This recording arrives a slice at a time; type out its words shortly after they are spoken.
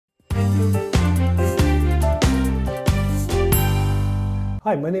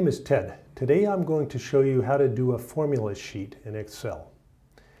Hi, my name is Ted. Today I'm going to show you how to do a formula sheet in Excel.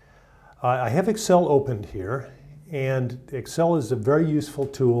 I have Excel opened here, and Excel is a very useful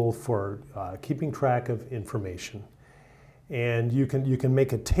tool for keeping track of information. And you can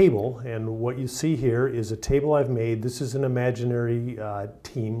make a table, and what you see here is a table I've made. This is an imaginary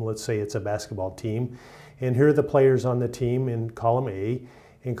team. Let's say it's a basketball team. And here are the players on the team in column A.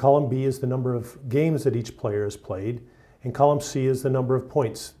 And column B is the number of games that each player has played. And column C is the number of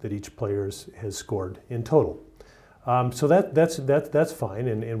points that each player has scored in total. So that's fine,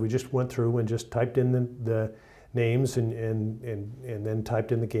 and we just went through and just typed in the names and then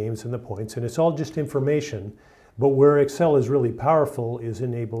typed in the games and the points, and it's all just information. But where Excel is really powerful is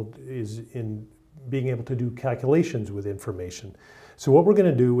in being able to do calculations with information. So what we're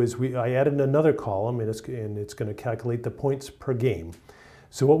going to do is I added another column, and it's going to calculate the points per game.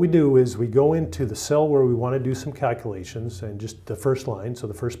 So what we do is we go into the cell where we want to do some calculations, and just the first line, so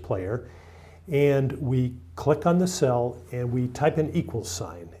the first player, and we click on the cell and we type an equal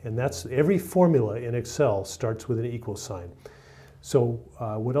sign. And that's every formula in Excel starts with an equal sign. So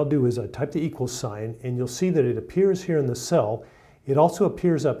what I'll do is I type the equal sign, and you'll see that it appears here in the cell. It also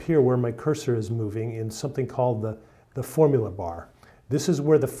appears up here where my cursor is moving in something called the formula bar. This is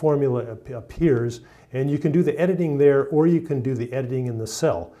where the formula appears, and you can do the editing there, or you can do the editing in the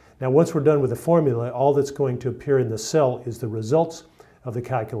cell. Now once we're done with the formula, all that's going to appear in the cell is the results of the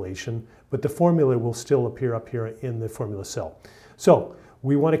calculation, but the formula will still appear up here in the formula cell. So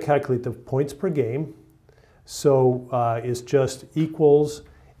we want to calculate the points per game. So it's just equals,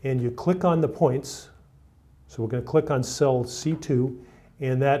 and you click on the points. So we're going to click on cell C2,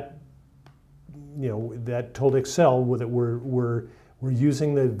 and that told Excel that we're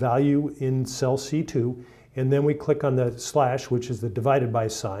using the value in cell C2, and then we click on the slash, which is the divided by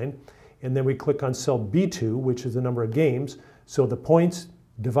sign, and then we click on cell B2, which is the number of games. So the points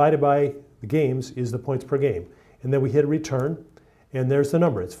divided by the games is the points per game. And then we hit return, and there's the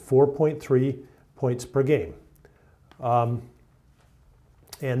number. It's 4.3 points per game. And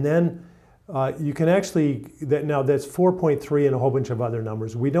then you can actually, now that's 4.3 and a whole bunch of other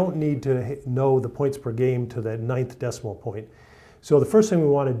numbers. We don't need to know the points per game to the 9th decimal point. So the first thing we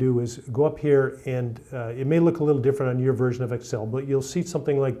want to do is go up here, and it may look a little different on your version of Excel, but you'll see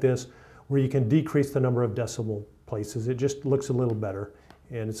something like this where you can decrease the number of decimal places. It just looks a little better,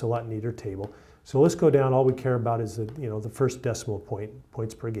 and it's a lot neater table. So let's go down. All we care about is the first decimal point,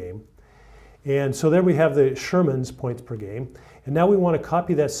 points per game. And so there we have the Sherman's points per game. And now we want to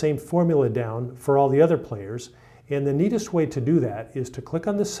copy that same formula down for all the other players. And the neatest way to do that is to click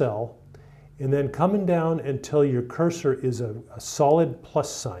on the cell, and then coming down until your cursor is a solid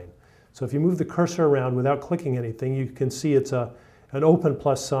plus sign. So if you move the cursor around without clicking anything, you can see it's an open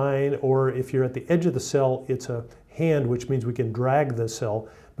plus sign, or if you're at the edge of the cell, it's a hand, which means we can drag the cell.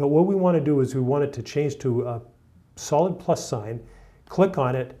 But what we want to do is we want it to change to a solid plus sign, click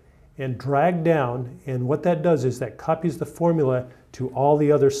on it, and drag down, and what that does is that copies the formula to all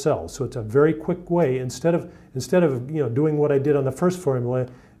the other cells. So it's a very quick way. Instead of doing what I did on the first formula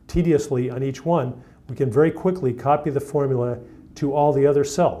tediously on each one, we can very quickly copy the formula to all the other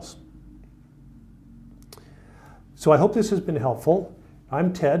cells. So I hope this has been helpful.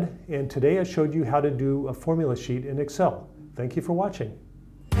 I'm Ted, and today I showed you how to do a formula sheet in Excel. Thank you for watching.